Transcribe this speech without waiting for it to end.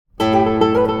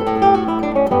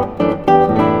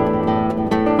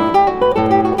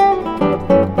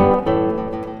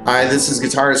Hi, this is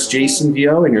guitarist Jason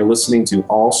Vio, and you're listening to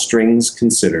All Strings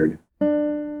Considered.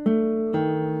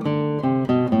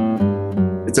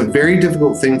 It's a very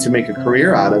difficult thing to make a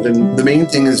career out of, and the main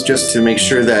thing is just to make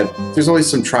sure that there's always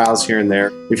some trials here and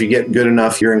there. If you get good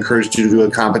enough, you're encouraged to do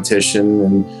a competition,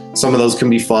 and some of those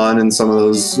can be fun, and some of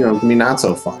those, can be not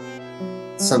so fun.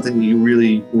 It's something you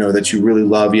really, that you really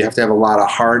love. You have to have a lot of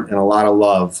heart and a lot of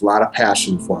love, a lot of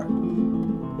passion for it.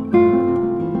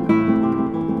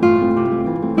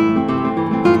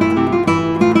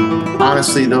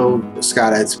 Honestly, though,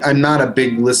 Scott, I'm not a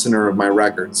big listener of my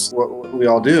records. What we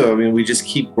all do, we just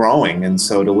keep growing. And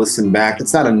so to listen back,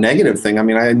 it's not a negative thing.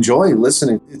 I enjoy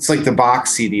listening. It's like the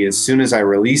box CD. As soon as I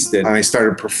released it and I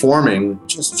started performing, it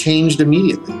just changed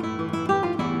immediately.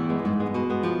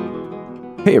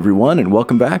 Hey, everyone, and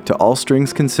welcome back to All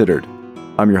Strings Considered.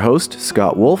 I'm your host,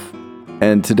 Scott Wolf,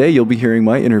 and today you'll be hearing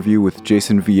my interview with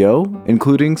Jason Vio,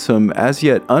 including some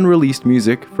as-yet unreleased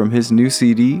music from his new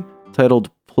CD titled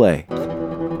Play.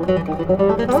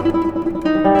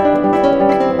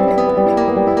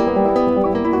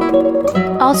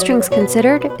 All Strings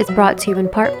Considered is brought to you in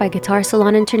part by Guitar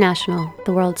Salon International,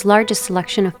 the world's largest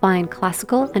selection of fine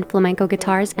classical and flamenco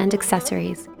guitars and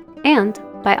accessories, and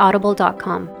by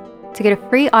Audible.com. To get a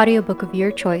free audiobook of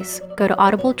your choice, go to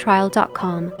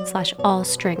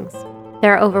audibletrial.com/allstrings.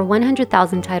 There are over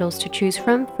 100,000 titles to choose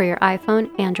from for your iPhone,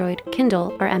 Android,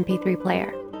 Kindle, or MP3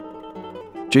 player.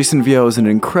 Jason Vio is an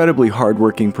incredibly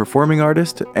hardworking performing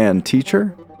artist and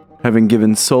teacher, having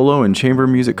given solo and chamber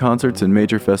music concerts in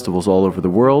major festivals all over the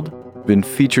world, been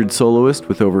featured soloist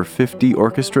with over 50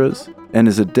 orchestras, and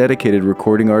is a dedicated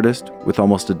recording artist with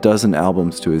almost a dozen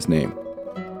albums to his name.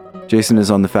 Jason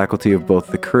is on the faculty of both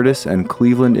the Curtis and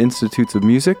Cleveland Institutes of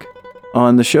Music.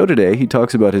 On the show today, he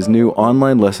talks about his new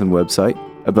online lesson website,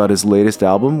 about his latest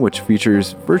album, which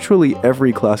features virtually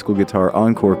every classical guitar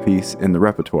encore piece in the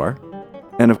repertoire,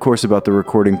 and of course about the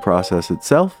recording process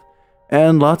itself,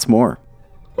 and lots more.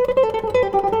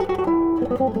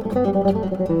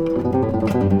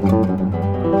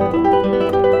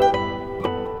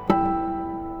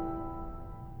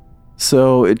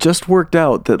 So it just worked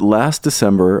out that last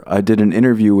December I did an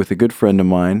interview with a good friend of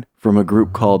mine from a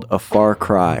group called A Far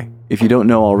Cry. If you don't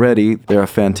know already, they're a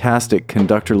fantastic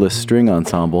conductorless string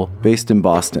ensemble based in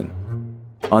Boston.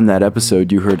 On that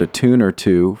episode, you heard a tune or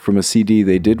two from a CD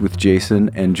they did with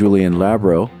Jason and Julian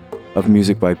Labro of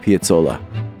music by Piazzolla.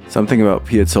 Something about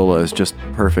Piazzolla is just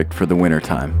perfect for the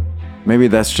wintertime. Maybe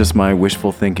that's just my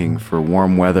wishful thinking for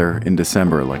warm weather in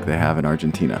December like they have in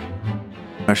Argentina.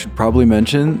 I should probably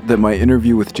mention that my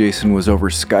interview with Jason was over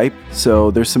Skype,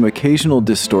 so there's some occasional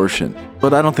distortion,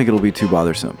 but I don't think it'll be too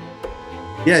bothersome.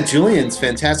 Yeah, Julian's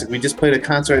fantastic. We just played a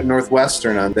concert at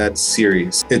Northwestern on that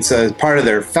series. It's a part of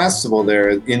their festival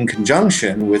there in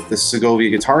conjunction with the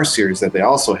Segovia Guitar Series that they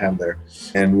also have there.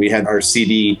 And we had our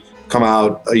CD come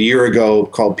out a year ago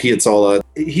called Piazzolla.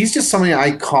 He's just somebody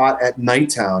I caught at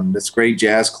Nighttown, this great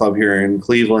jazz club here in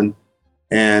Cleveland.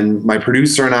 And my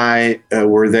producer and I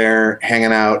were there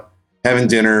hanging out, having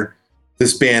dinner.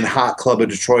 This band, Hot Club of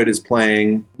Detroit, is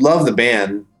playing. Love the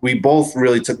band. We both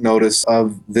really took notice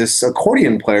of this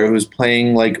accordion player who was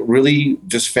playing really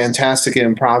just fantastic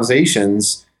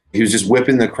improvisations. He was just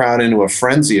whipping the crowd into a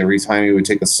frenzy every time he would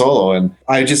take a solo. And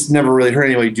I just never really heard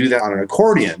anybody do that on an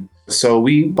accordion. So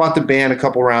we bought the band a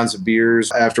couple rounds of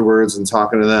beers afterwards and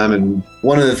talking to them. And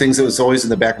one of the things that was always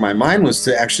in the back of my mind was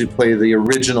to actually play the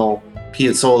original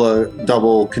Piazzolla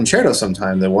double concerto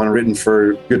sometime, the one written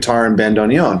for guitar and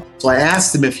bandoneon. So I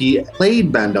asked him if he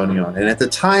played bandoneon, and at the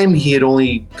time he had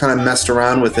only kind of messed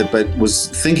around with it, but was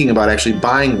thinking about actually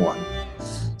buying one.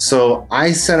 So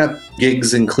I set up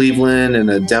gigs in Cleveland and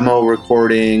a demo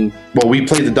recording. Well, we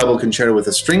played the double concerto with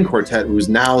a string quartet, who is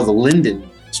now the Linden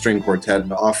String Quartet,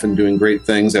 and often doing great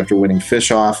things after winning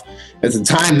Fischoff. At the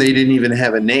time, they didn't even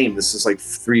have a name. This is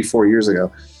 3-4 years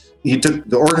ago. He took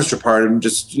the orchestra part and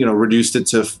just, reduced it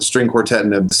to string quartet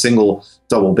and a single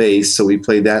double bass. So we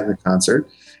played that in the concert.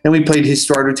 And we played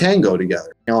Histoire Tango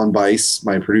together. Alan Bice,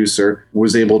 my producer,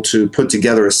 was able to put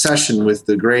together a session with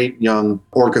the great young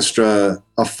orchestra,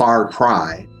 A Far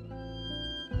Cry.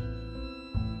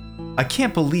 I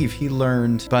can't believe he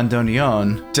learned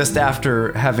bandoneon just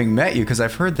after having met you, because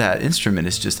I've heard that instrument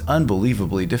is just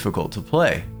unbelievably difficult to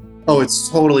play. Oh, it's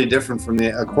totally different from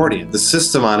the accordion. The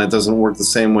system on it doesn't work the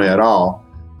same way at all.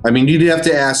 You'd have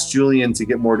to ask Julian to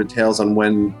get more details on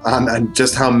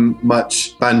just how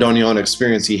much bandoneon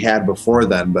experience he had before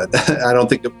then, but I don't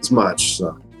think it was much.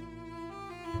 So.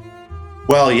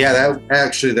 Well, yeah,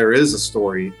 there is a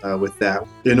story with that.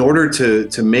 In order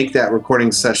to make that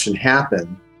recording session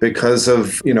happen, because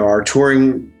of our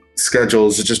touring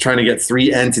schedules, just trying to get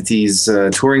 3 entities'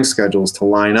 touring schedules to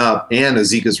line up, and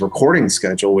Azika's recording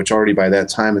schedule, which already by that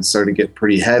time had started to get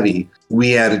pretty heavy.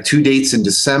 We had 2 dates in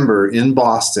December in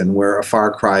Boston where A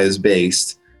Far Cry is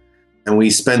based. And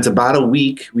we spent about a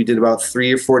week. We did about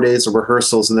 3 or 4 days of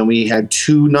rehearsals, and then we had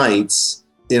 2 nights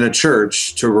in a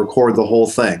church to record the whole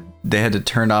thing. They had to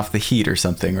turn off the heat or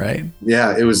something, right?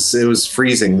 Yeah, it was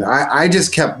freezing. I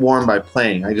just kept warm by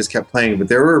playing. I just kept playing. But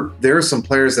there were some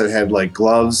players that had like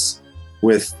gloves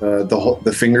with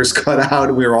the fingers cut out,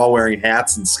 and we were all wearing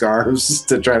hats and scarves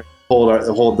to try to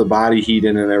hold the body heat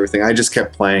in and everything. I just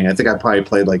kept playing. I think I probably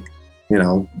played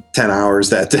 10 hours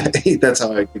that day. That's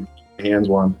how I could keep my hands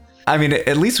warm. I mean,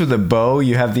 at least with a bow,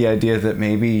 you have the idea that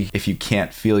maybe if you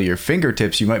can't feel your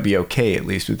fingertips, you might be okay, at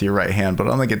least with your right hand. But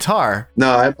on the guitar...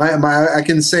 No, I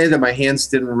can say that my hands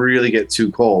didn't really get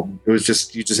too cold. It was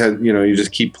just, you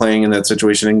just keep playing in that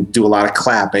situation and do a lot of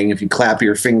clapping. If you clap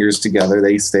your fingers together,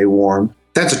 they stay warm.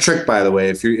 That's a trick, by the way.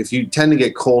 If you tend to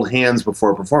get cold hands before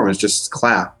a performance, just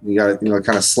clap. You got to,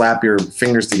 kind of slap your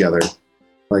fingers together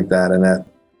like that, and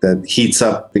that heats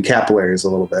up the capillaries a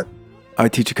little bit. I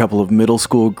teach a couple of middle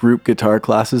school group guitar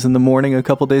classes in the morning a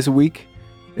couple days a week.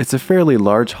 It's a fairly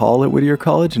large hall at Whittier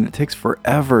College, and it takes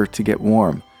forever to get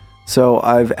warm. So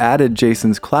I've added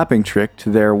Jason's clapping trick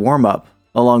to their warm-up,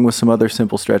 along with some other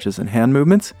simple stretches and hand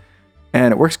movements,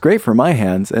 and it works great for my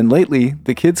hands. And lately,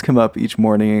 the kids come up each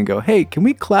morning and go, "Hey, can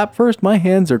we clap first? My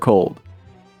hands are cold."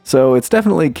 So it's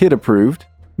definitely kid-approved.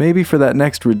 Maybe for that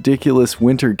next ridiculous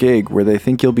winter gig where they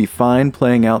think you'll be fine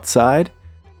playing outside,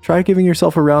 try giving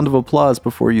yourself a round of applause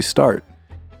before you start,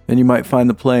 and you might find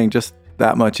the playing just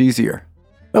that much easier.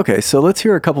 Okay, so let's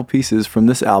hear a couple pieces from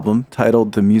this album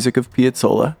titled The Music of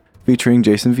Piazzolla, featuring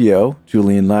Jason Viau,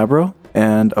 Julian Labro,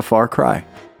 and A Far Cry.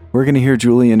 We're going to hear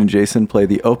Julian and Jason play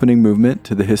the opening movement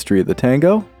to the History of the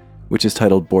Tango, which is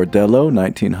titled Bordello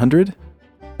 1900,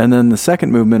 and then the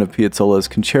second movement of Piazzolla's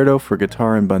Concerto for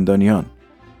Guitar and Bandoneon,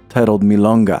 titled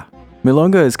Milonga.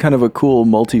 Milonga is kind of a cool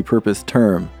multi-purpose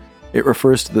term. It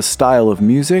refers to the style of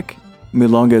music.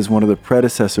 Milonga is one of the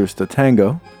predecessors to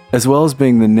tango, as well as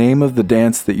being the name of the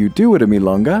dance that you do at a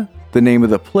milonga, the name of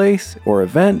the place or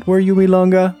event where you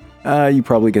milonga. You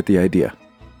probably get the idea.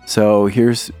 So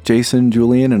here's Jason,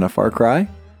 Julian, and A Far Cry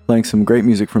playing some great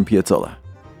music from Piazzolla.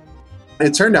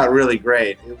 It turned out really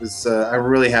great. It was. I'm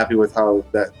really happy with how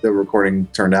the recording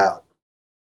turned out.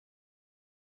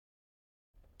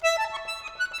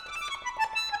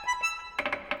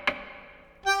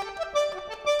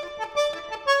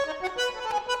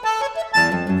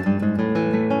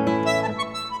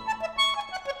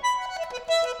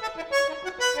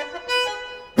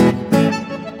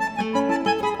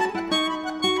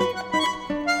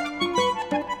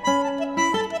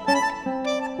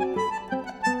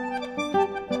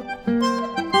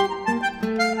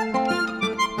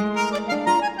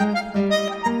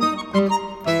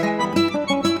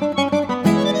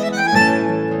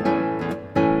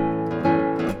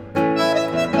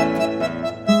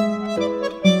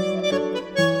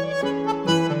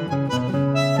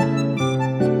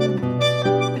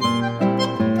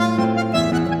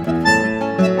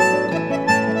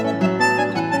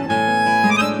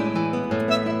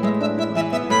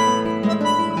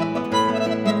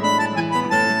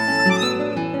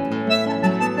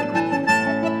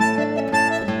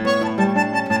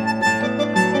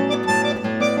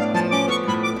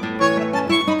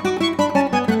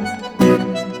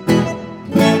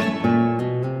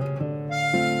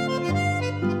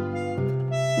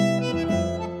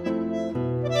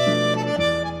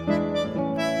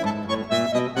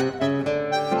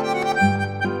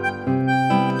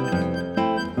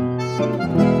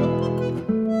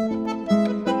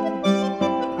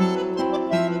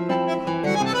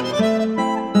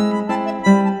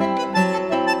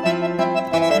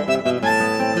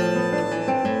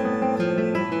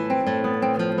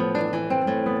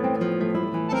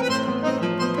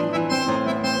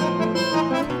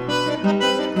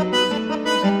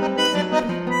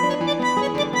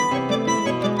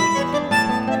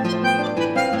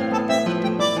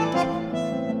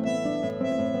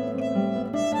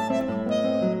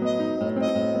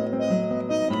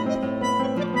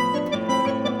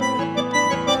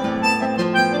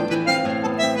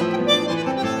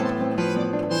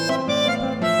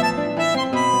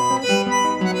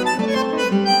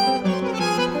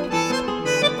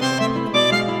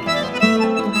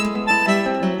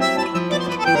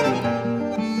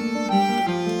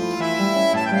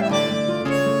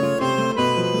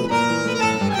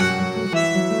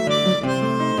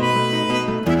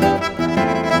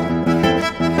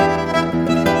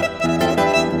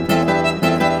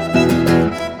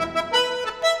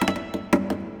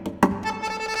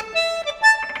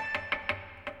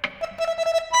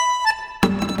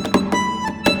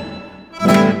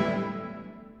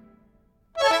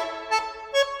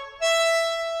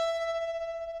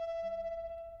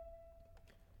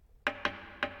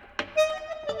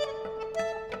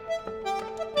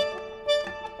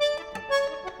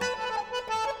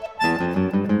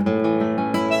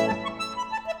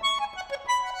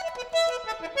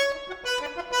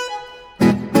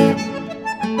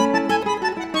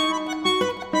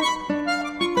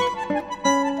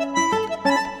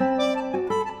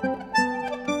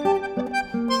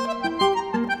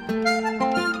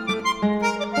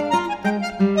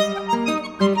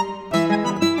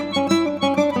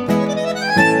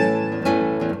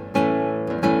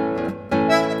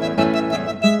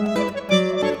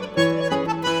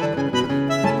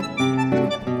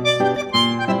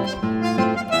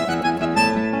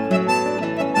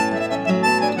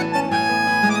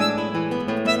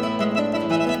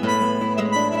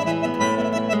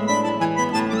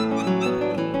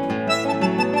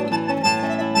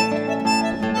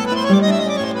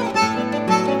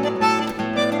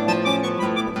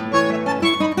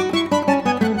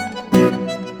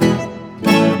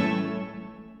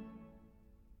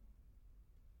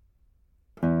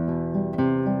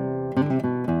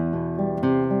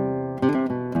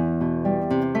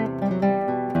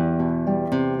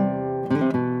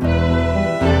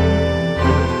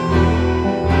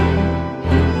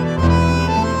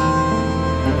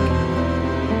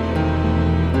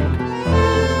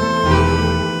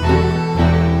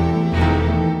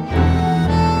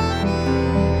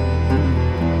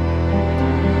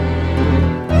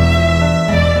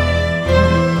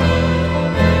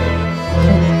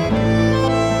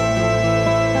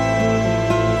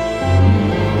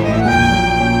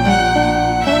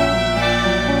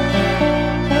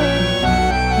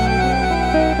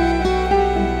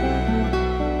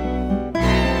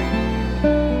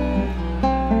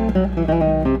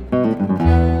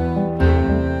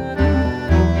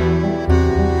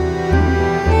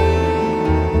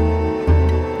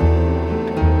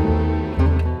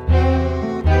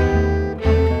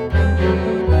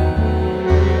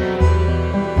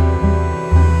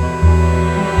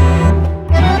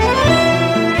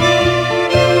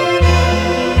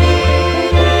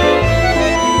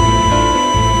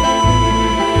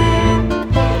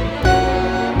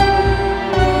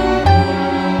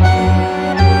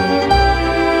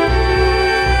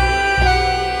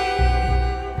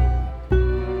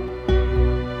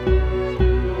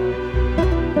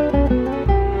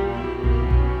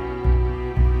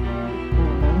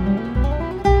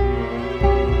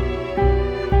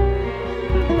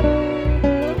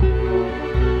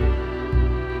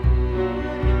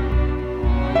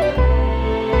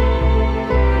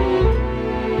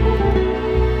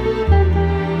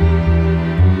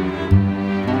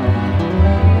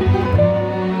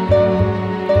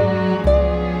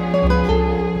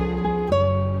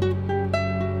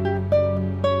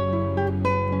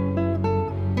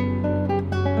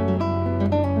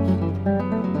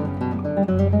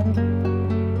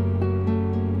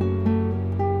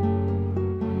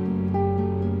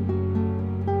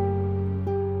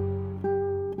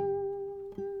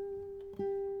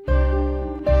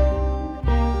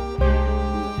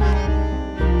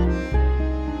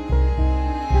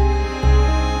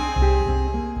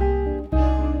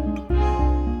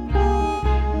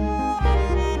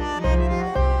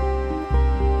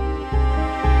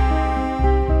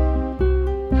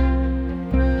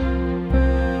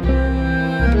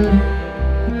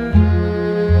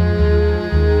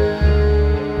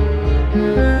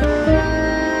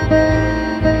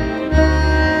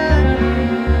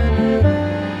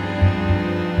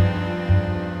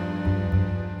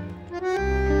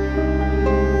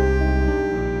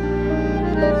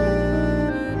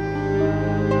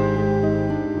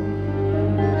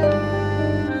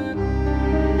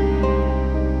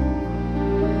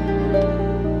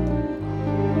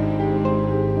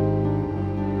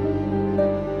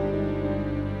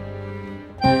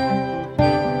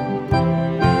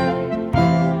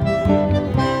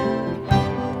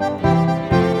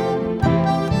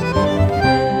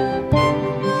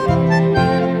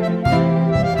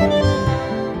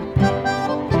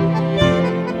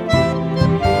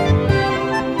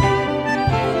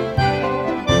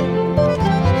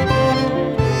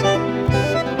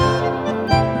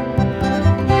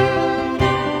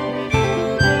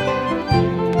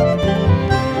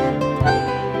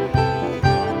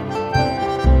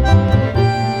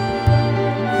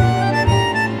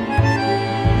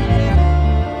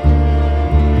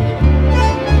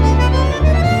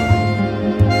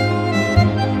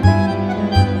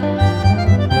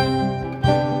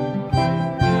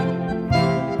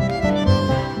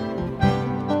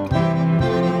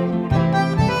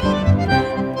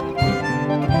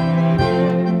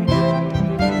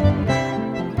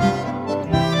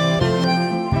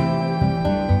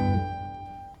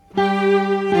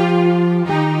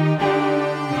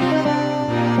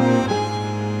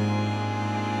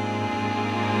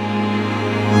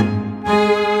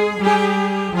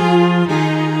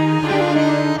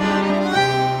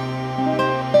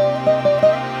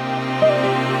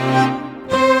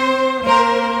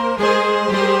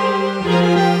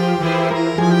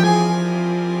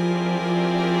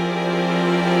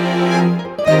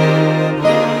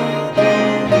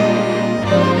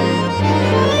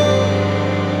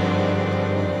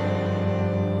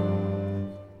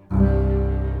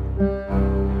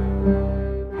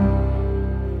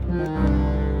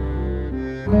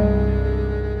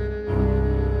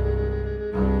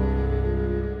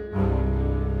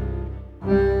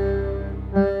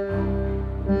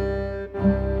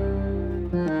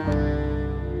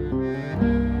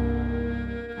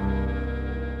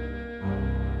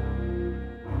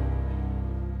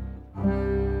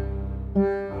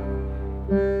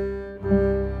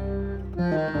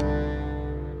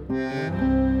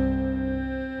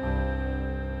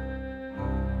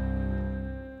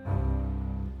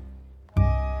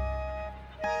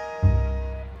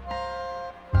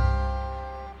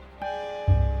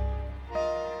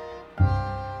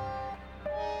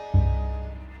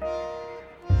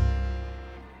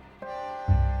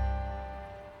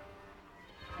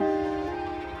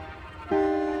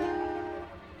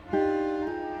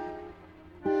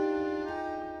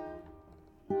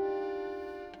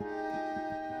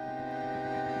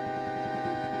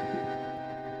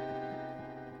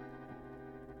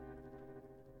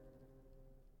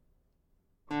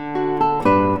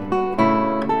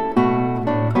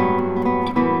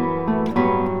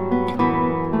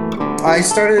 I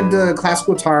started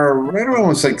classical guitar right around when I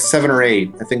was like 7 or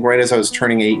 8. I think right as I was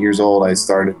turning 8 years old, I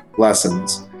started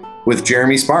lessons with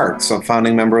Jeremy Sparks, a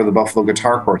founding member of the Buffalo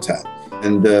Guitar Quartet.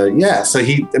 And so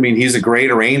he's a great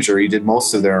arranger. He did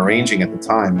most of their arranging at the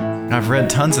time. I've read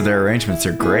tons of their arrangements.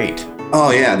 They're great.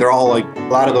 Oh yeah, they're all like a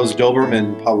lot of those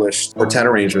Doberman published quartet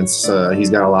arrangements. He's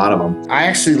got a lot of them. I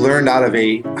actually learned out of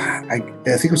I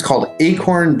think it was called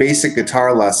Acorn Basic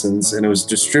Guitar Lessons, and it was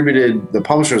distributed. The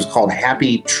publisher was called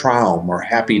Happy Traum or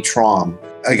Happy Traum,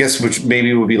 I guess, which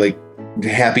maybe would be like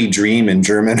Happy Dream in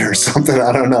German or something.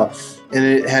 I don't know. And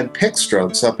it had pick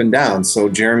strokes up and down. So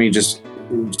Jeremy just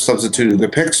substituted the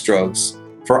pick strokes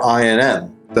for I and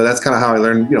M. So that's kind of how I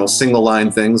learned, single line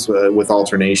things with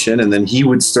alternation. And then he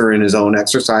would stir in his own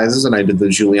exercises, and I did the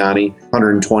Giuliani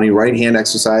 120 right hand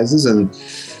exercises and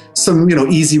some,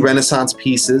 easy Renaissance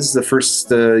pieces the first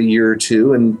year or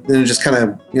two. And then it just kind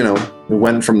of,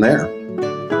 went from there.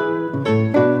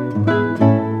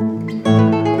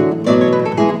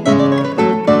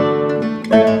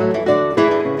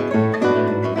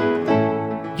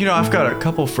 I've got a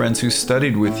couple friends who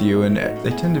studied with you, and they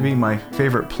tend to be my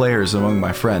favorite players among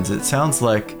my friends. It sounds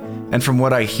like, and from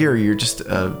what I hear, you're just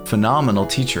a phenomenal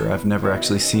teacher. I've never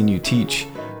actually seen you teach,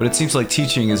 but it seems like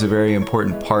teaching is a very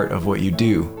important part of what you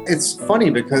do. It's funny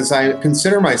because I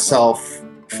consider myself,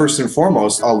 first and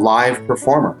foremost, a live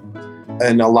performer.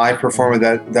 And a live performer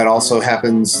that also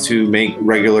happens to make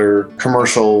regular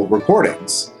commercial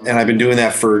recordings. And I've been doing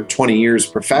that for 20 years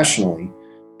professionally.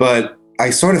 But I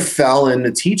sort of fell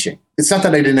into teaching. It's not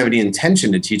that I didn't have any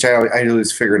intention to teach. I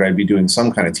always figured I'd be doing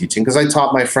some kind of teaching because I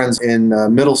taught my friends in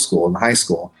middle school and high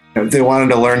school. If they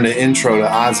wanted to learn the intro to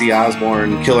Ozzy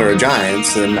Osbourne, Killer of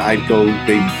Giants, and they'd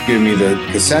give me the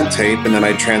cassette tape, and then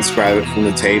I'd transcribe it from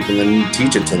the tape and then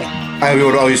teach it to them. I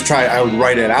would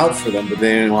write it out for them, but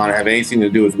they didn't want to have anything to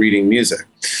do with reading music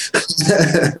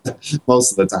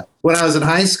most of the time. When I was in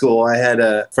high school, I had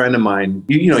a friend of mine.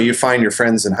 You find your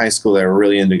friends in high school that are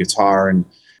really into guitar.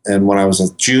 And when I was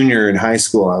a junior in high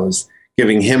school, I was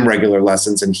giving him regular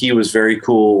lessons, and he was very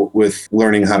cool with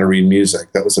learning how to read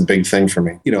music. That was a big thing for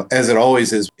me. As it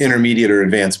always is, intermediate or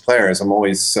advanced players, I'm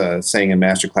always saying in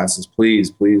master classes,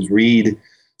 please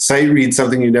sight read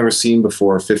something you've never seen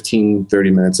before, 15,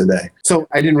 30 minutes a day. So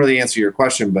I didn't really answer your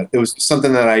question, but it was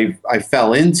something that I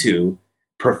fell into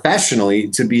professionally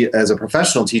to be as a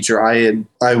professional teacher.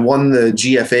 I won the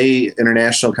GFA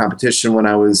international competition when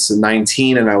I was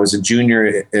 19, and I was a junior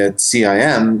at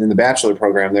CIM in the bachelor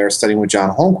program there studying with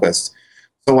John Holmquist.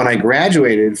 So when I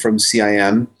graduated from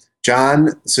CIM, John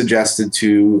suggested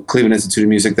to Cleveland Institute of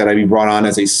Music that I be brought on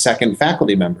as a second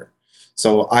faculty member.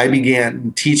 So I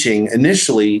began teaching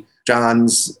initially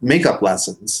John's makeup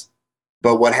lessons.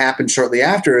 But what happened shortly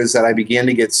after is that I began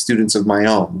to get students of my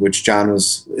own, which John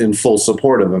was in full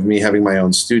support of me having my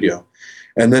own studio.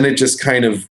 And then it just kind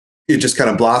of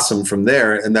blossomed from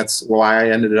there. And that's why I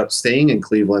ended up staying in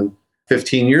Cleveland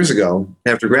 15 years ago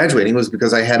after graduating, was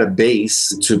because I had a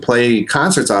base to play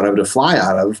concerts out of, to fly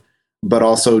out of, but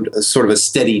also sort of a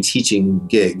steady teaching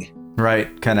gig.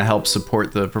 Right, kind of help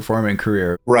support the performing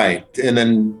career. Right. And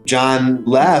then John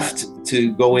left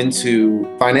to go into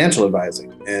financial advising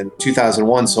in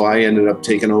 2001, so I ended up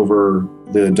taking over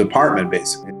the department,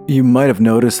 basically. You might have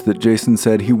noticed that Jason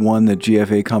said he won the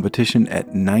GFA competition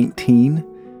at 19.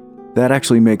 That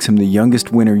actually makes him the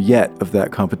youngest winner yet of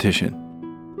that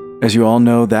competition. As you all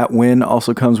know, that win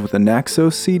also comes with a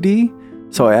Naxos CD,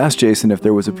 so I asked Jason if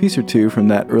there was a piece or two from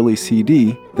that early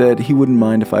CD that he wouldn't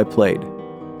mind if I played.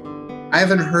 I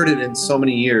haven't heard it in so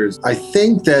many years. I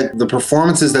think that the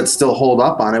performances that still hold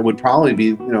up on it would probably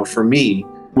be, for me,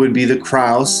 would be the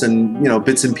Krauss and,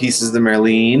 bits and pieces of the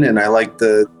Merlin, and I like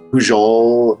the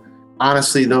Pujol.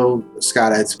 Honestly, though,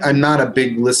 Scott, I'm not a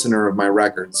big listener of my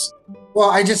records.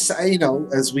 Well,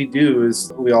 as we do,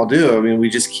 as we all do, we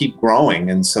just keep growing.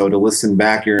 And so to listen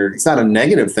back, it's not a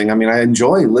negative thing. I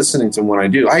enjoy listening to them when I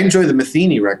do. I enjoy the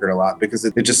Matheny record a lot because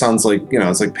it just sounds like,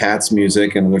 it's like Pat's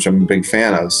music, and which I'm a big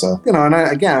fan of. So, and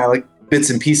I like bits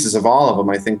and pieces of all of them.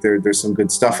 I think there's some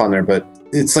good stuff on there, but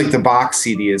it's like the box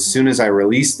CD. As soon as I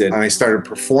released it and I started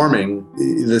performing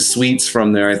the suites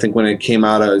from there, I think when it came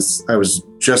out, I was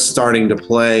just starting to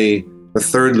play the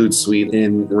third lute suite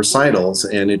in recitals,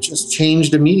 and it just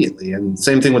changed immediately. And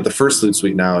same thing with the first lute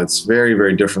suite now. It's very,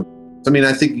 very different.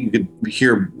 I think you could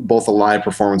hear both a live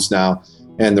performance now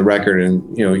and the record,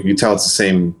 and you can tell it's the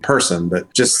same person,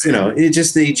 but just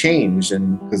they change,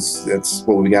 and because that's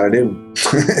what we got to do.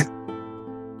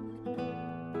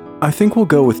 I think we'll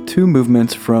go with two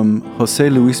movements from José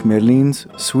Luis Merlin's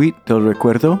Suite del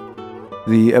Recuerdo,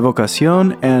 the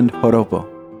Evocación and Joropo.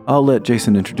 I'll let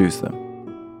Jason introduce them.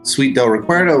 Suite del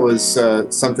Recuerdo was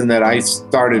something that I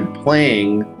started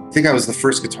playing. I think I was the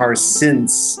first guitarist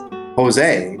since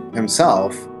Jose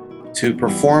himself to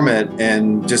perform it,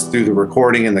 and just through the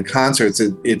recording and the concerts,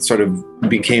 it sort of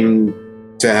became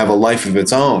to have a life of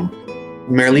its own.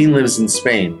 Merlin lives in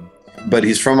Spain, but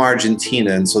he's from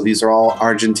Argentina, and so these are all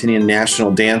Argentinian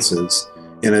national dances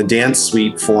in a dance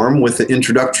suite form with an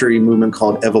introductory movement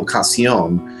called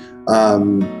Evocación.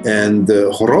 And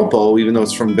the joropo, even though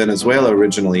it's from Venezuela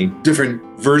originally, different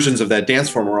versions of that dance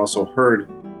form are also heard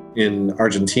in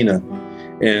Argentina.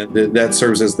 And that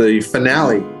serves as the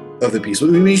finale of the piece.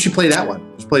 We should play that one.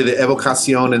 Just play the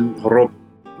Evocación and joropo.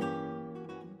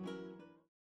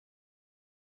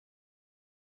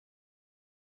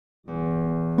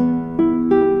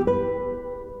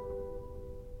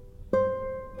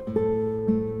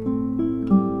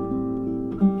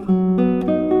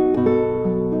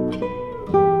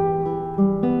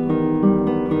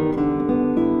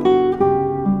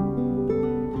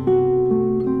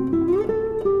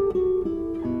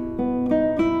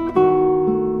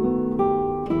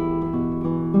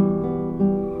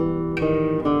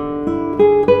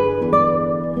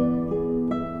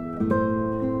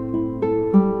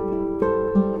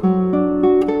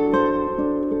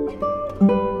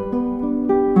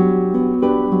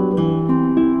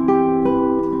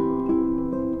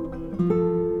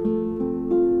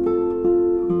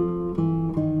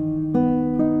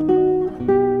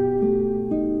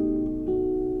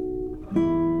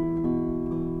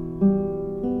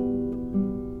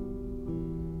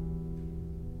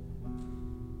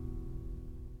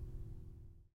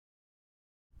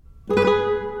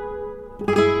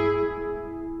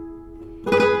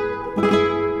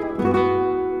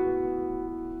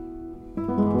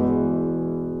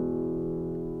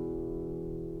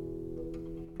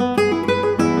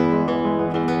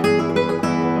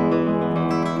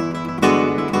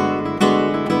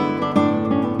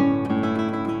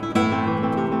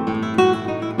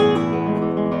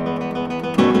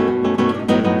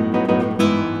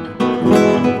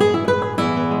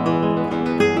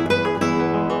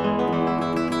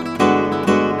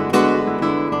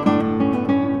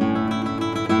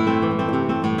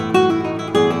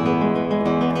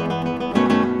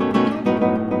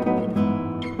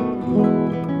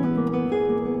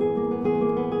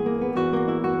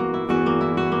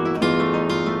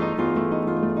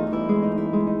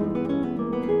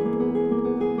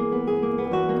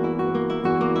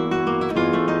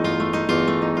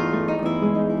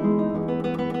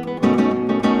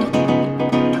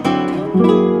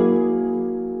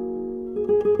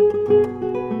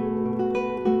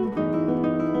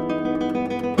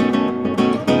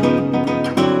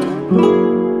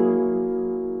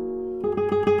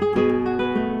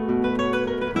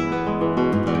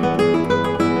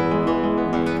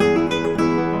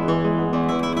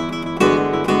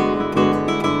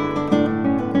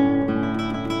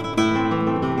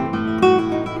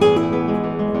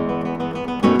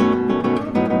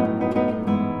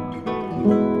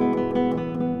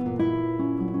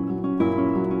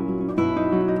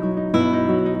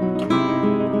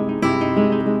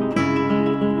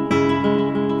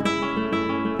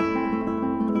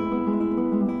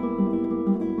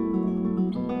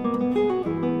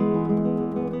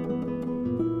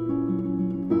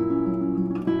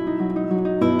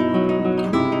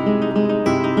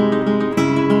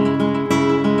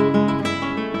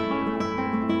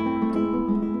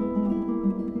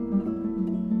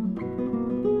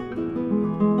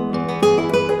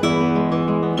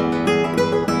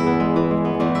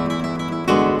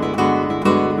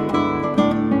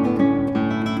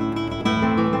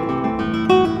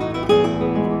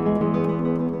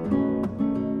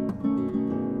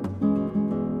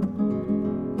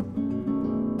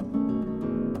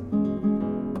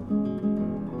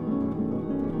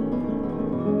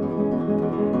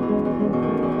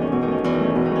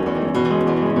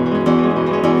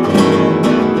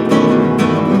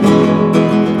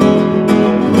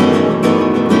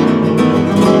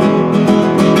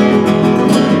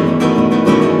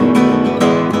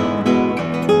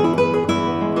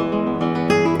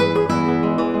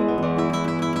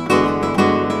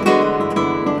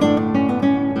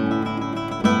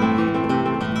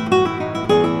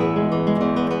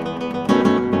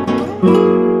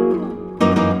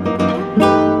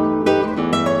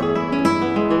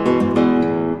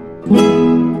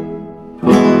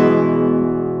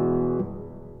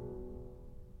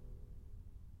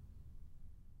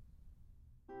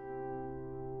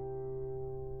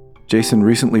 Jason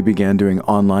recently began doing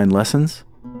online lessons,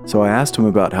 so I asked him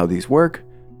about how these work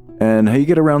and how you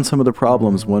get around some of the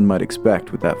problems one might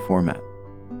expect with that format.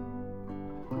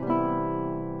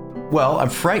 Well, I'm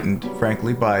frightened,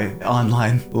 frankly, by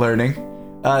online learning.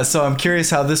 So I'm curious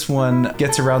how this one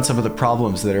gets around some of the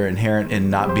problems that are inherent in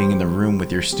not being in the room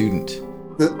with your student.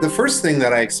 The first thing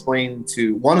that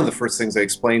one of the first things I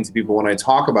explain to people when I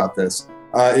talk about this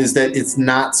is that it's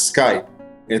not Skype.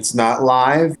 It's not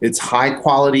live. It's high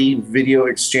quality video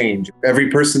exchange. Every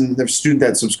student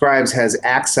that subscribes has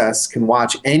access, can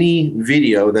watch any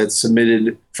video that's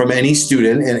submitted from any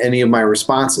student and any of my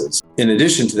responses. In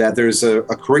addition to that, there's a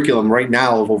curriculum right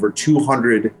now of over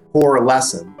 200 core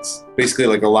lessons, basically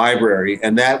like a library,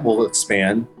 and that will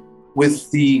expand.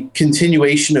 With the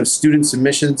continuation of student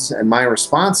submissions and my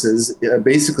responses,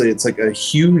 basically it's like a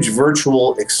huge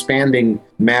virtual expanding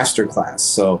masterclass.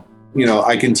 So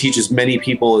I can teach as many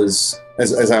people as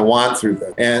I want through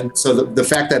them. And so the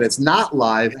fact that it's not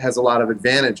live has a lot of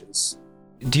advantages.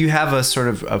 Do you have a sort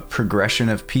of a progression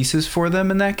of pieces for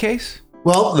them in that case?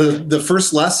 Well, the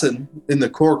first lesson in the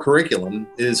core curriculum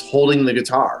is holding the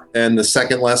guitar. And the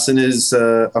second lesson is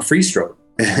a free stroke,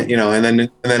 and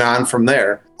then on from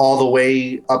there, all the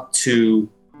way up to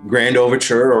Grand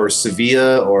Overture or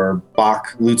Sevilla or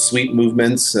Bach Lute Suite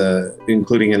movements,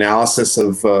 including analysis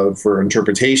for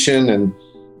interpretation, and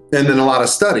then a lot of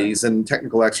studies and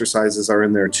technical exercises are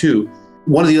in there too.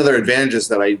 One of the other advantages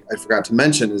that I forgot to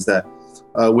mention is that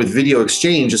with video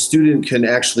exchange, a student can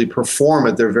actually perform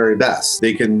at their very best.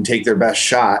 They can take their best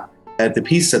shot at the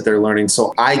piece that they're learning,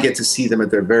 so I get to see them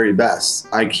at their very best.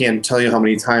 I can't tell you how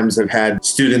many times I've had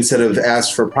students that have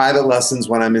asked for private lessons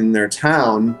when I'm in their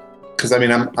town, because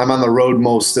I'm on the road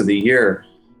most of the year.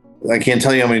 I can't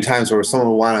tell you how many times where someone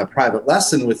will want a private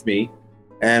lesson with me,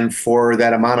 and for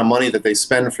that amount of money that they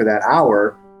spend for that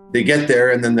hour, they get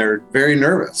there and then they're very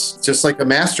nervous. Just like a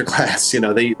master class,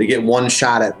 they get one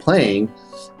shot at playing,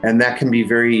 and that can be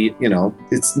very,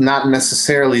 it's not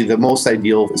necessarily the most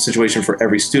ideal situation for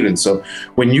every student. So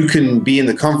when you can be in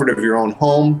the comfort of your own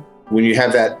home, when you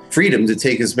have that freedom to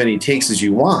take as many takes as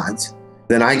you want,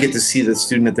 then I get to see the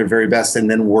student at their very best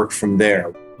and then work from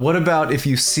there. What about if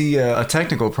you see a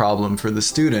technical problem for the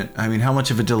student? I mean, how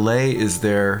much of a delay is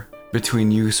there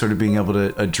between you sort of being able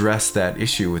to address that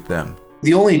issue with them?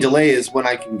 The only delay is when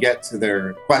I can get to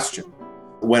their question,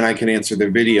 when I can answer their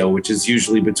video, which is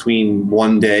usually between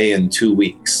 1 day and 2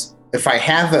 weeks. If I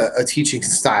have a teaching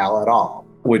style at all,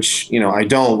 which, I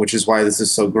don't, which is why this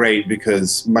is so great,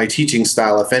 because my teaching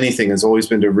style, if anything, has always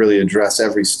been to really address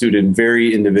every student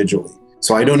very individually.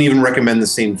 So I don't even recommend the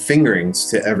same fingerings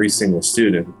to every single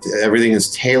student. Everything is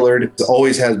tailored. It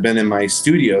always has been in my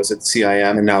studios at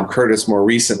CIM, and now Curtis more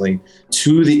recently,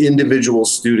 to the individual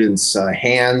students'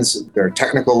 hands, their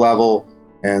technical level,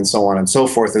 and so on and so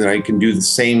forth. And I can do the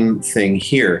same thing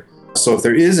here. So if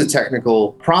there is a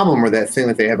technical problem or that thing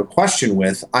that they have a question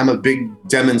with, I'm a big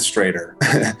demonstrator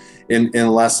in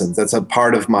lessons. That's a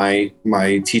part of my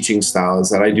teaching style, is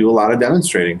that I do a lot of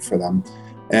demonstrating for them.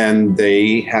 And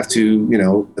they have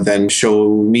to, then show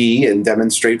me and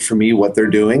demonstrate for me what they're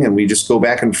doing, and we just go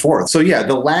back and forth. So yeah,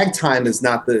 the lag time is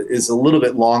a little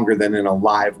bit longer than in a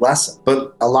live lesson.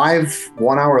 But a live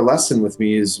 1 hour lesson with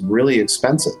me is really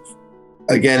expensive.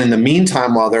 Again, in the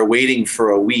meantime, while they're waiting for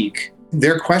a week,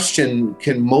 their question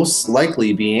can most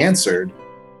likely be answered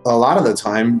a lot of the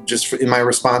time just in my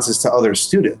responses to other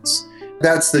students.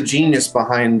 That's the genius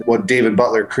behind what David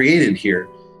Butler created here.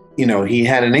 He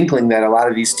had an inkling that a lot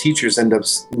of these teachers end up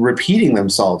repeating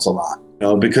themselves a lot,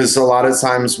 because a lot of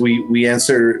times we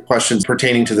answer questions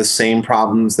pertaining to the same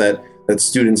problems that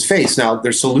students face. Now,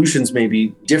 their solutions may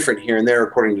be different here and there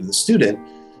according to the student,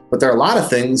 but there are a lot of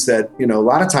things that, a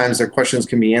lot of times their questions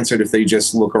can be answered if they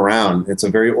just look around. It's a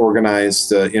very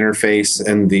organized interface,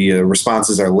 and the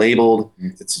responses are labeled.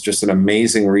 It's just an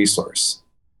amazing resource.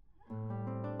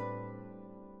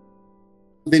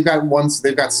 They've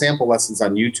got sample lessons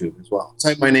on YouTube as well.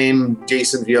 Type my name,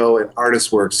 Jason Vio, and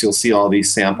ArtistWorks. You'll see all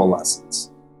these sample lessons.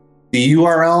 The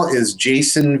URL is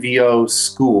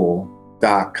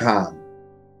jasonvioschool.com.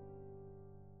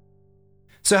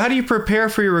 So how do you prepare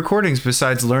for your recordings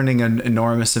besides learning an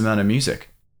enormous amount of music?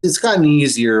 It's gotten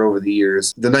easier over the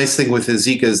years. The nice thing with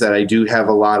Izika is that I do have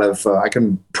a lot of, I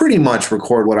can pretty much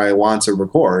record what I want to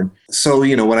record. So,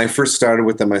 when I first started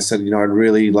with them, I said, I'd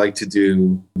really like to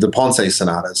do the Ponce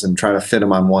sonatas and try to fit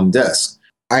them on one disc.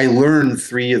 I learned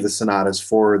 3 of the sonatas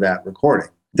for that recording.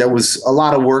 That was a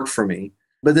lot of work for me,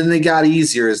 but then they got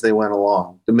easier as they went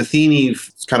along. The Matheny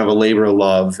is kind of a labor of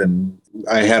love, and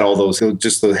I had all those,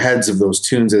 just the heads of those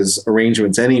tunes as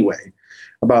arrangements anyway,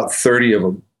 about 30 of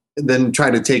them. Then try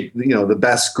to take, the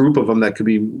best group of them that could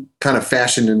be kind of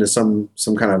fashioned into some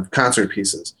kind of concert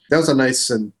pieces. That was a nice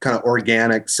and kind of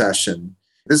organic session.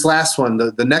 This last one,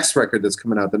 the next record that's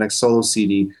coming out, the next solo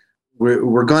CD,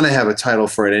 we're going to have a title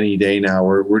for it any day now.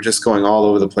 We're just going all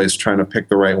over the place trying to pick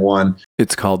the right one.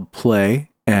 It's called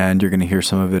Play, and you're going to hear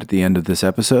some of it at the end of this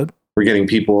episode. We're getting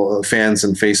people, fans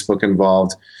and Facebook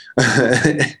involved.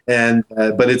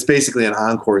 But it's basically an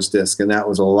encores disc, and that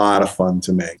was a lot of fun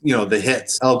to make. You know, the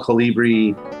hits, El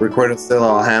Colibri, Recuerdos de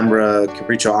la Alhambra,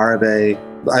 Capricho Árabe.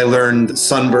 I learned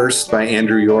Sunburst by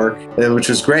Andrew York, which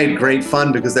was great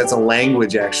fun, because that's a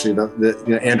language, actually.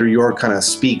 Andrew York kind of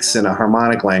speaks in a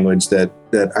harmonic language that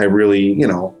I really,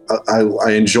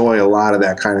 I enjoy a lot of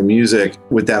that kind of music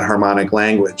with that harmonic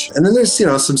language. And then there's,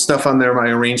 some stuff on there.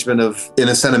 My arrangement of In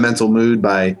a Sentimental Mood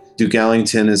by Duke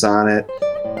Ellington is on it.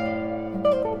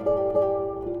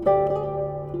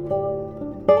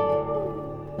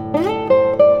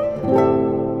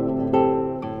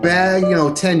 Back,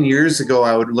 10 years ago,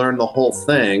 I would learn the whole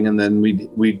thing, and then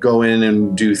we'd go in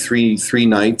and do three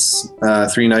nights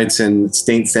in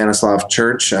St. Stanislaus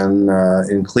Church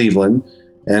in Cleveland,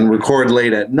 and record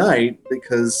late at night,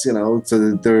 because so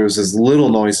there was as little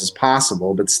noise as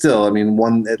possible. But still,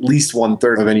 at least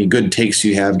 1/3 of any good takes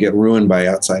you have get ruined by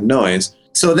outside noise.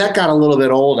 So that got a little bit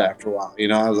old after a while.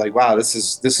 I was like, wow, this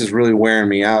is really wearing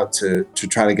me out to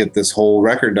try to get this whole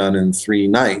record done in 3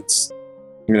 nights.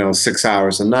 6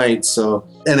 hours a night. So,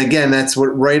 and again, that's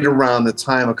right around the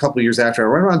time, a couple of years after,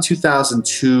 right around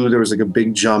 2002, there was like a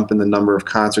big jump in the number of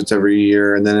concerts every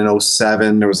year. And then in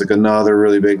 2007, there was like another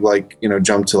really big,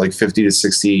 jump to like 50 to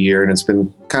 60 a year. And it's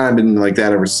been like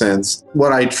that ever since.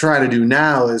 What I try to do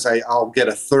now is I'll get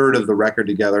 1/3 of the record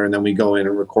together, and then we go in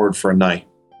and record for a night,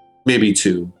 maybe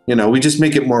 2. We just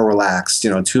make it more relaxed.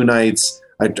 2 nights.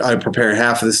 I prepare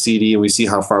half of the CD, and we see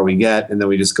how far we get, and then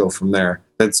we just go from there.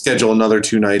 Then schedule another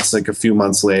 2 nights, like a few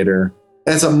months later.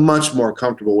 It's a much more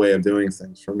comfortable way of doing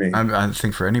things for me. I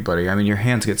think for anybody. Your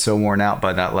hands get so worn out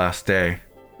by that last day.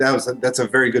 That's a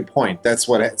very good point. That's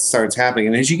what starts happening.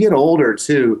 And as you get older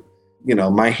too,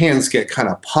 my hands get kind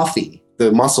of puffy.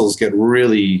 The muscles get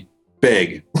really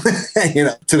big,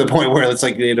 to the point where it's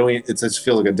like it just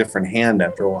feels like a different hand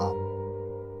after a while.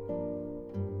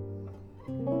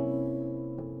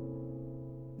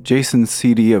 Jason's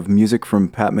CD of music from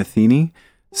Pat Metheny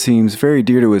seems very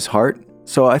dear to his heart,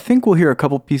 so I think we'll hear a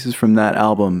couple pieces from that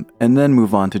album and then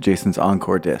move on to Jason's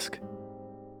encore disc.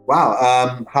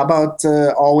 Wow, how about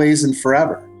Always and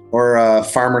Forever, or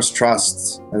Farmer's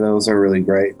Trust? Those are really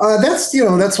great. That's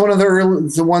one of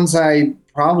the ones I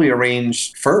probably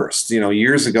arranged first,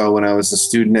 years ago when I was a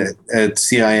student at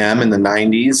CIM in the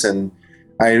 90s, and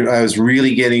I was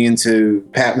really getting into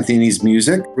Pat Metheny's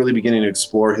music, really beginning to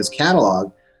explore his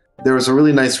catalog. There was a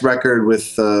really nice record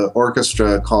with the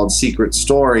orchestra called Secret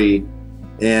Story,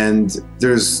 and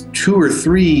there's 2 or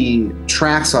 3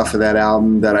 tracks off of that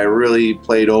album that I really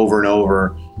played over and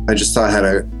over. I just thought had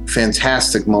a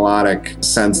fantastic melodic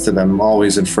sense to them,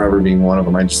 Always and Forever being one of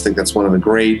them. I just think that's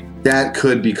that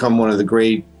could become one of the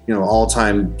great,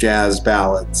 all-time jazz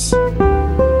ballads.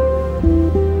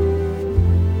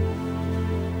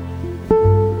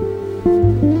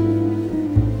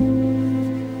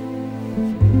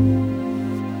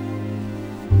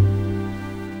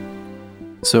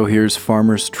 So here's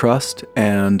Farmer's Trust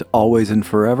and Always and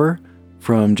Forever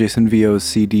from Jason Vio's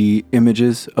CD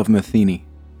Images of Metheny.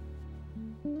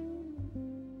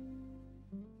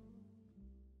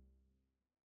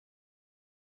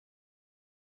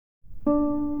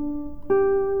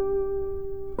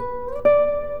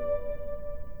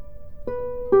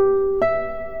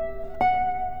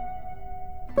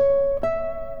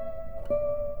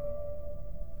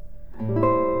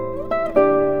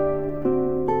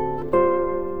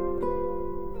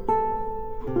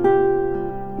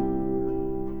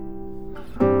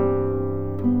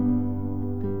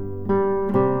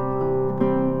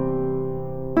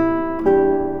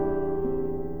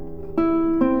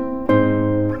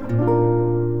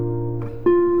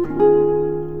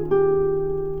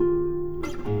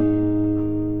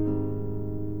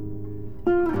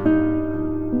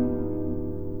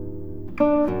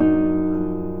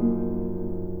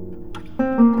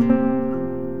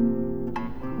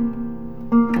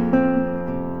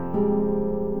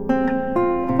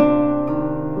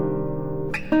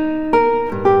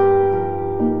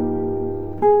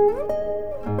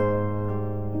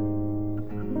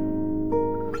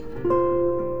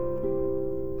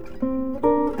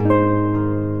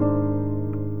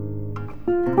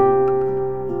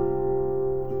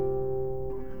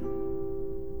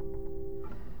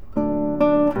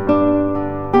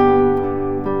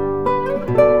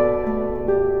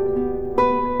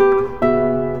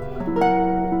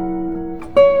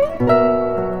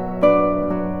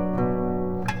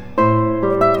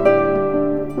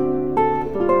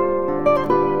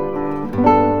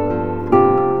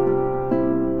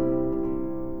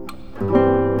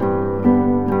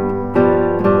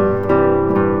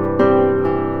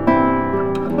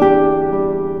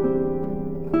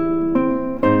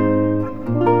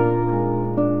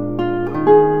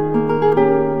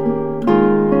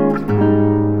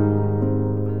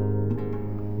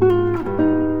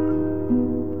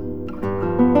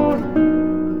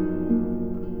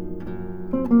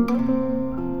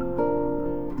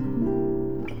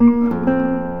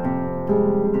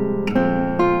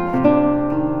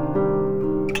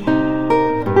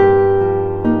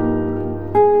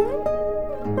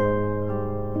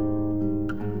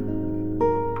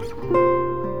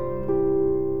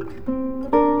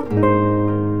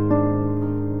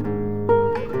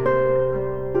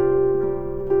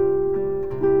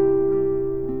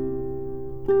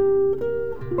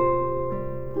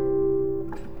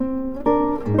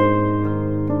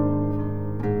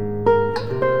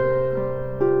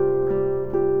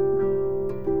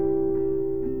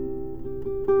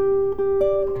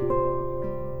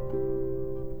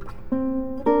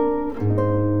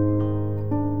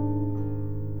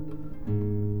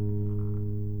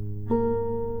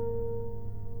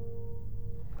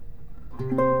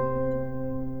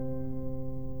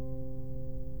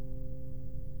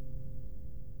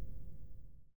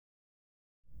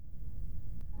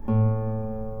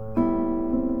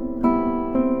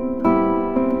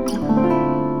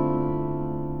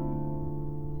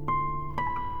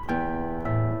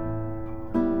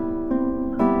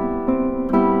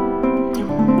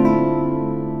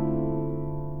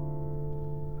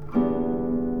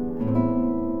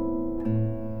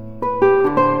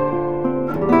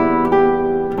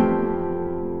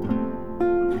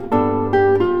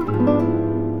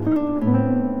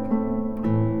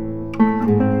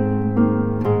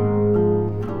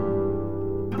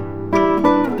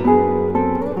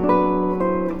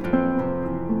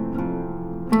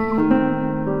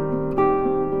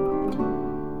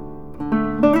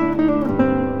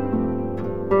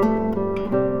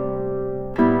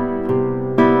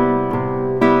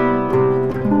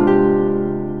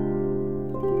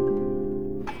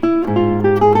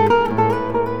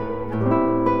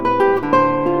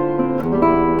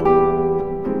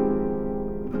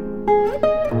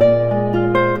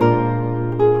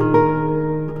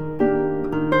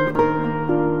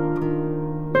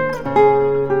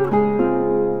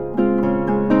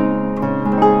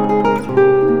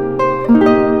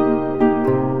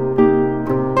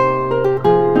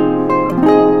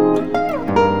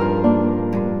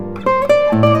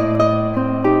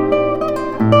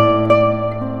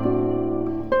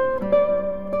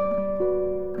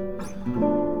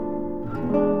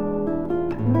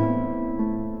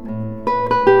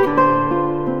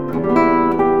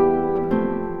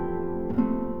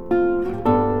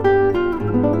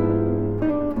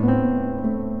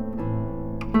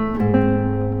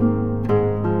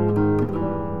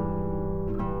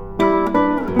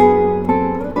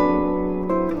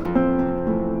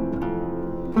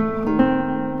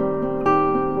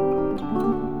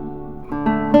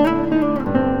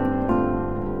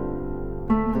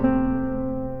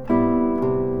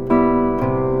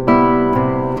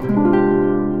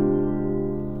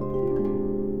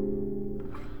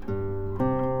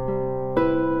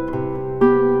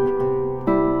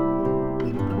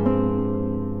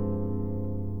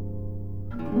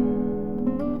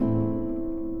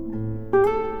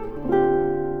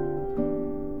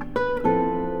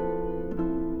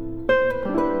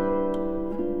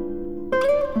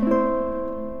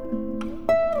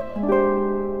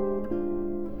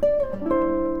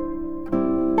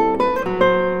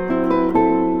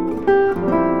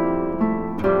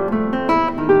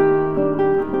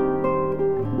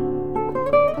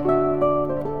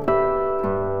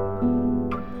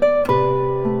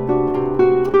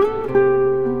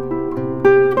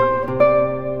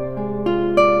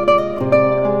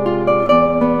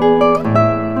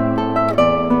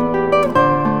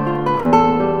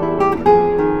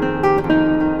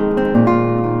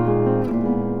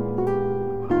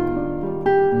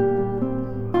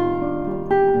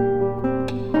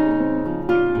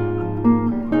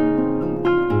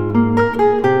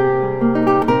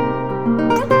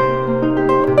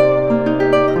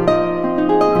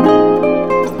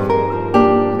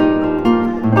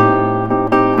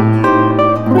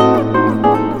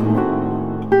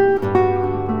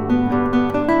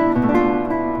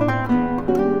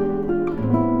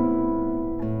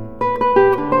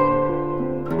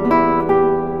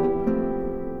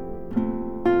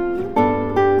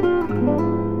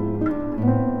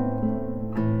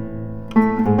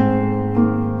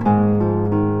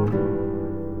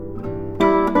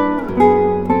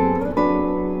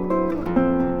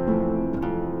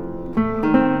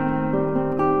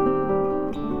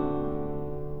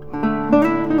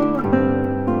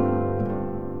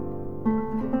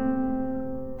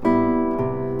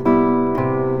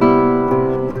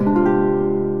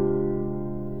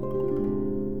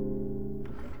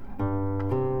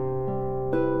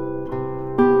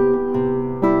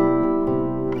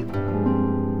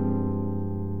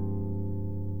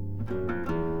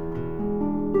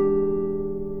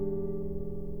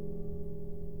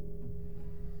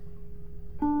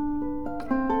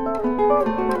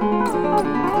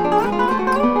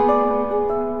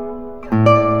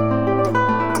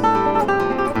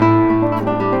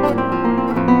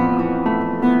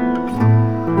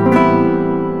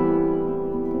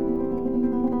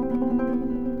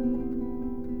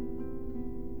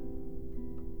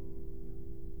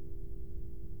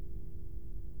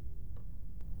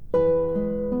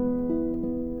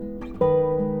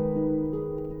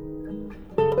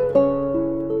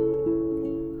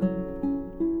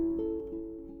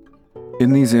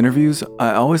 these interviews,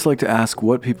 I always like to ask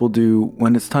what people do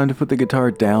when it's time to put the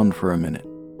guitar down for a minute.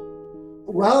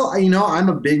 Well, I'm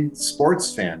a big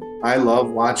sports fan. I love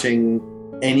watching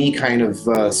any kind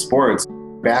of sports.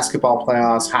 Basketball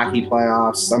playoffs, hockey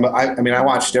playoffs. I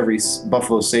watched every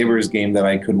Buffalo Sabres game that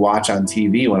I could watch on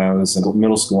TV when I was in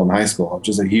middle school and high school. I was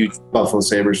just a huge Buffalo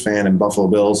Sabres fan and Buffalo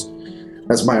Bills.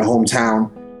 That's my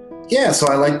hometown. Yeah, so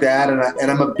I like that,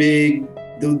 and I'm a big.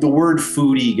 The word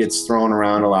foodie gets thrown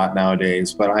around a lot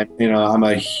nowadays, but I'm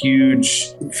a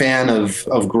huge fan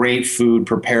of great food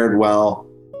prepared well.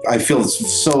 I feel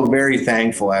so very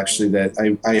thankful actually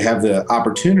that I have the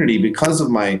opportunity because of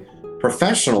my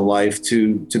professional life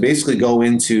to basically go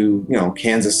into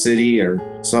Kansas City or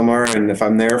somewhere, and if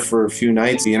I'm there for a few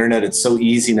nights, the internet, it's so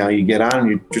easy now. You get on and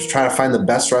you just try to find the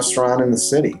best restaurant in the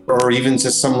city, or even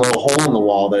just some little hole in the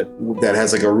wall that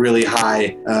has like a really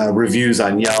high reviews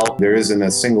on Yelp. There isn't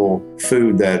a single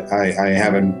food that I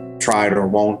haven't tried or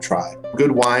won't try.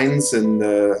 Good wines, and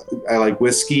I like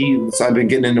whiskey, so I've been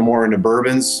getting into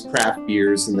bourbons, craft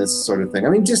beers, and this sort of thing. I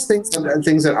mean, just things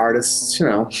that artists,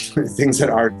 things that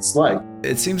artists like.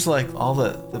 It seems like all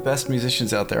the best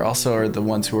musicians out there also are the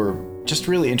ones who are just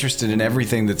really interested in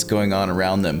everything that's going on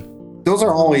around them. Those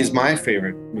are always my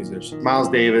favorite musicians. Miles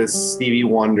Davis, Stevie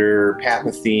Wonder, Pat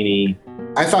Metheny.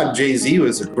 I thought Jay-Z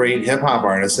was a great hip hop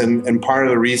artist, and part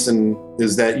of the reason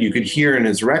is that you could hear in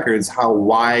his records how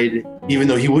wide, even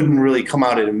though he wouldn't really come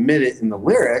out and admit it in the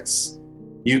lyrics,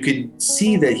 you could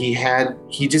see that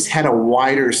he just had a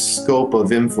wider scope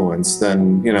of influence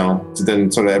than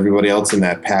sort of everybody else in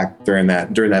that pack during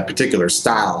that particular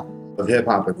style of hip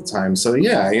hop at the time. So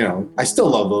yeah, I still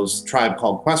love those Tribe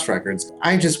Called Quest records.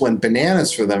 I just went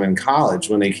bananas for them in college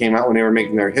when they came out, when they were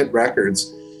making their hit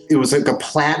records. It was like a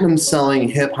platinum selling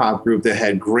hip hop group that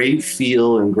had great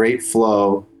feel and great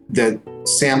flow, that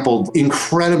sampled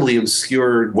incredibly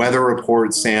obscure Weather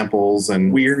Report samples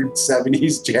and weird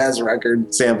 70s jazz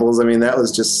record samples. I mean, I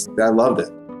loved it.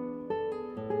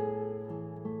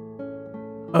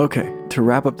 Okay, to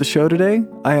wrap up the show today,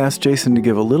 I asked Jason to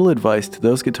give a little advice to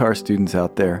those guitar students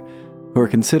out there who are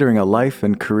considering a life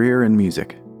and career in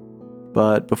music.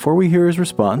 But before we hear his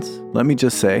response, let me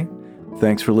just say,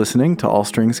 thanks for listening to All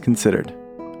Strings Considered.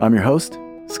 I'm your host,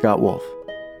 Scott Wolf.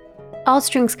 All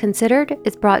Strings Considered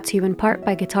is brought to you in part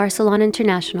by Guitar Salon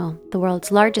International, the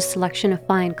world's largest selection of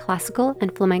fine classical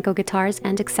and flamenco guitars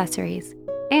and accessories,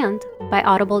 and by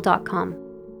Audible.com.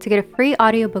 To get a free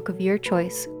audiobook of your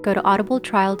choice, go to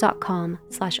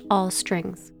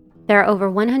audibletrial.com/allstrings. There are over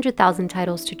 100,000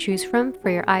 titles to choose from for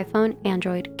your iPhone,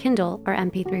 Android, Kindle, or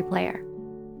MP3 player.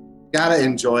 Gotta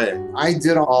enjoy it. I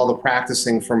did all the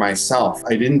practicing for myself.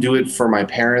 I didn't do it for my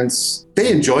parents. They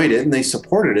enjoyed it and they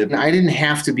supported it. And I didn't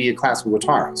have to be a classical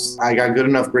guitarist. I got good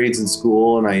enough grades in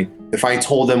school, and if I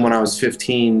told them when I was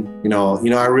 15,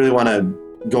 I really want to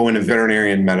go into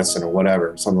veterinarian medicine or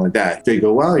whatever, something like that, they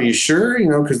go, well, are you sure?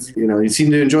 Because you seem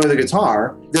to enjoy the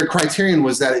guitar. Their criterion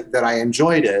was that I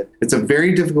enjoyed it. It's a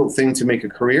very difficult thing to make a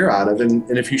career out of,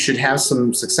 and if you should have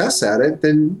some success at it,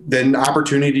 then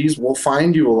opportunities will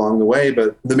find you along the way.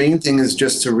 But the main thing is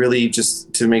just to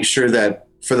make sure that,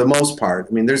 for the most part,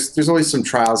 I mean, there's always some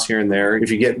trials here and there.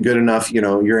 If you get good enough,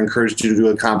 you're encouraged to do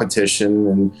a competition,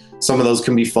 and some of those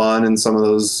can be fun and some of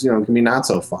those, can be not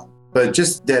so fun. But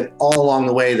just that all along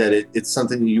the way, that it's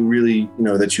something that you really,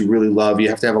 that you really love. You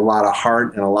have to have a lot of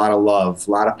heart and a lot of love,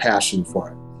 a lot of passion for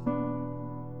it.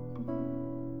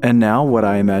 And now, what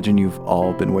I imagine you've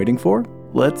all been waiting for,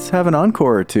 let's have an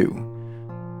encore or two.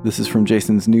 This is from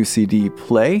Jason's new CD,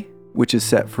 Play, which is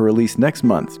set for release next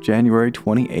month, January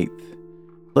 28th.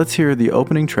 Let's hear the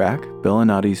opening track,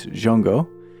 Bellinati's Jongo,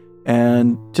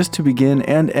 and just to begin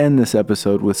and end this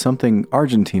episode with something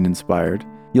Argentine-inspired,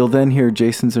 you'll then hear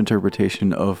Jason's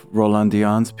interpretation of Roland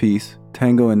Dion's piece,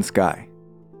 Tango in Sky.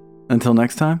 Until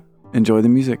next time, enjoy the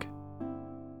music.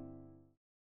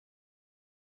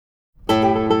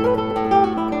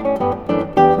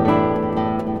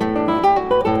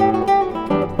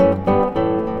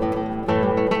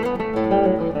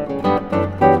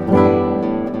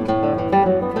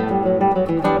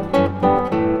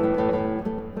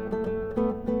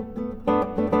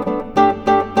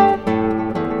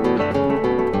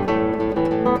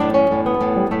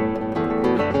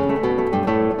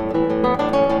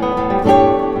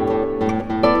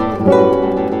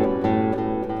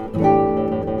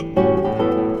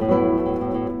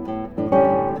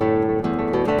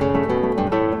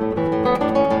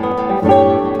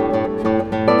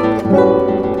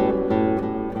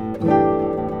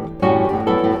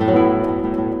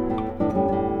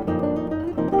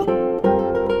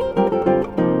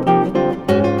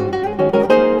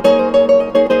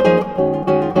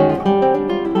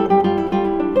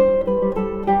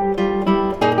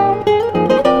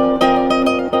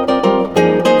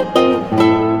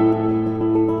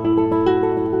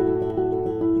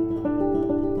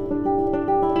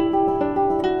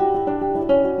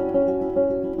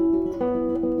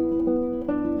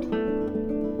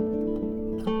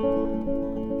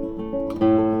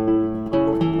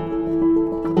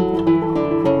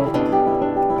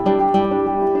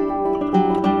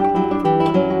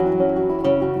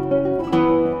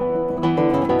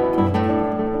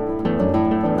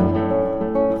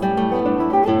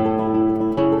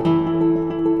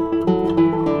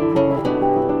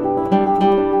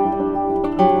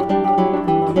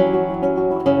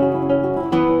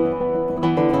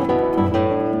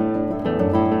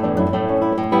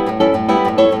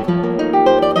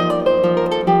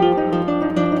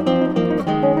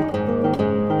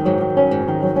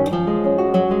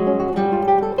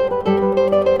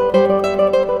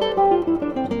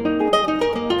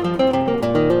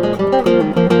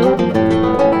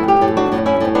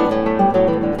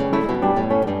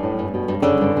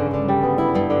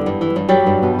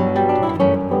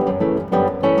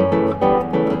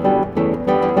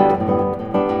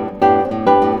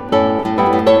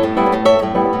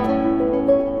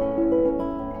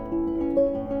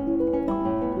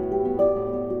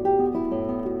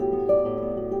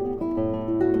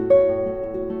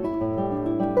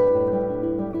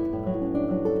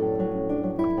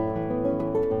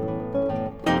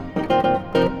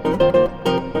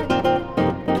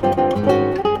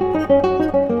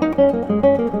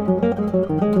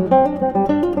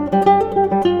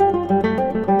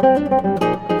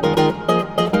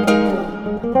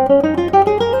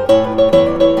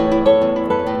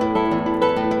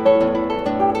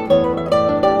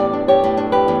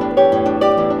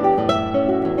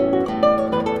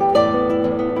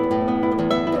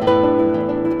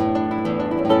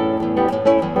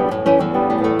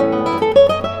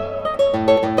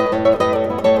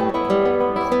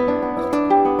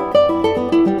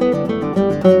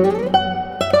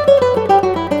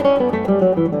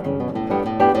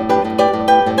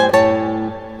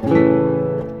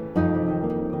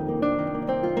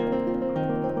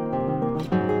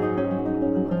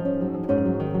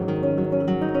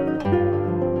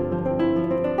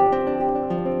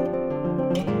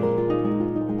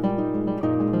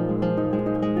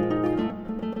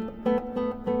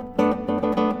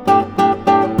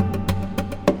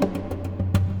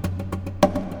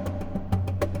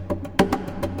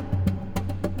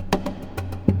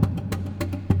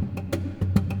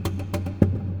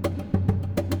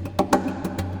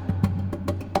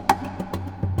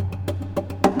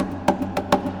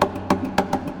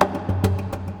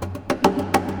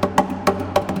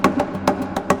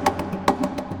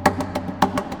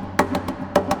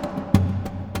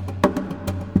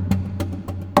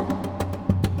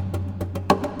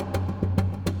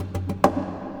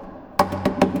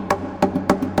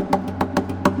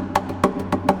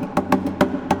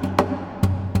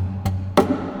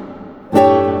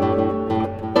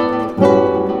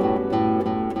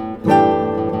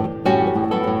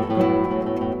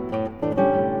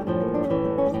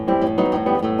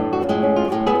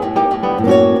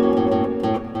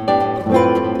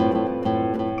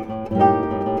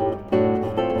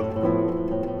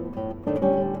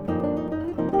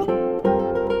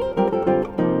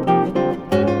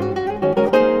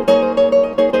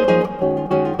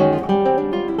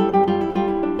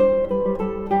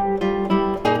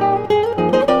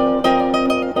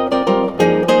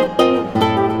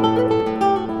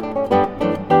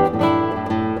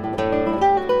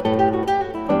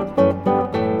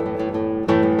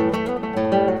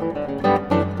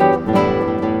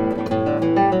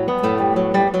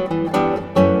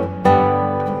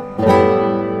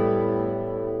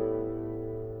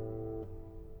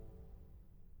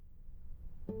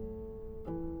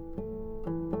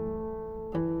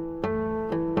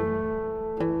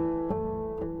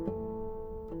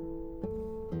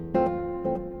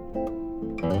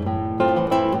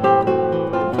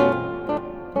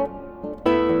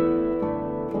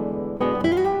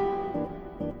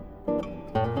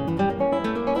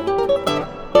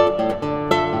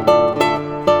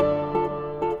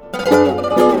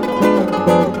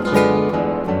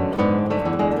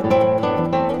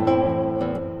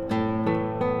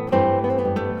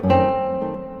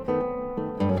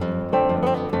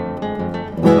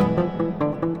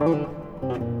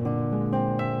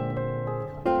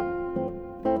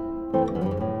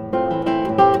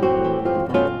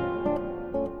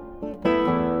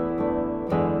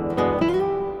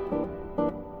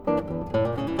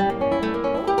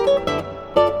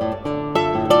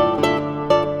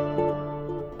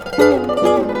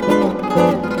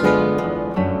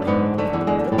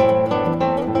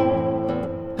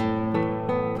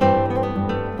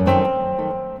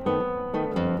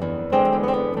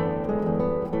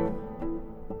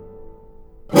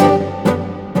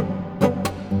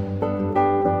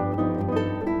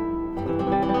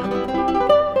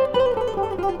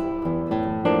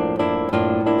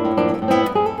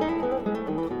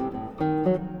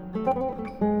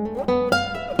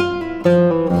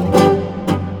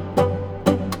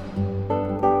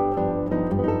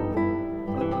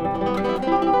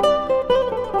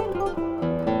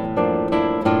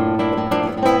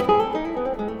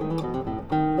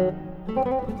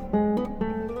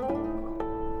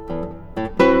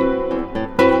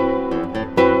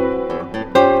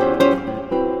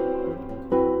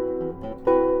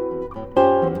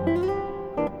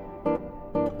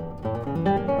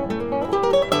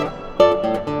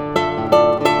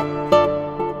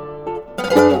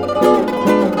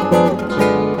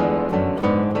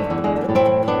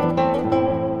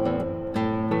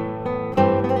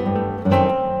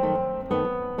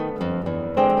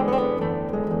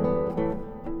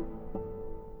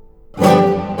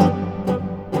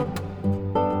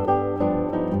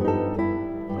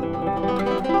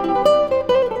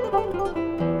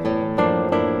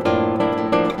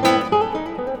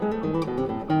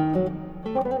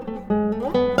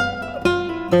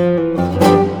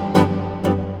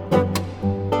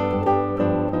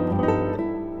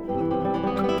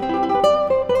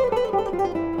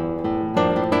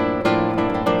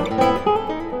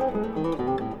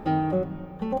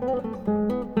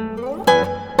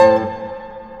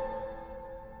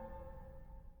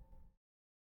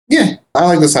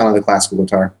 like the sound of the classical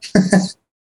guitar.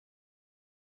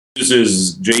 This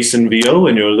is Jason Vio,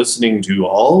 and you're listening to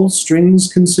All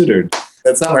Strings Considered.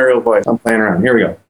 That's not my real voice. I'm playing around. Here we go.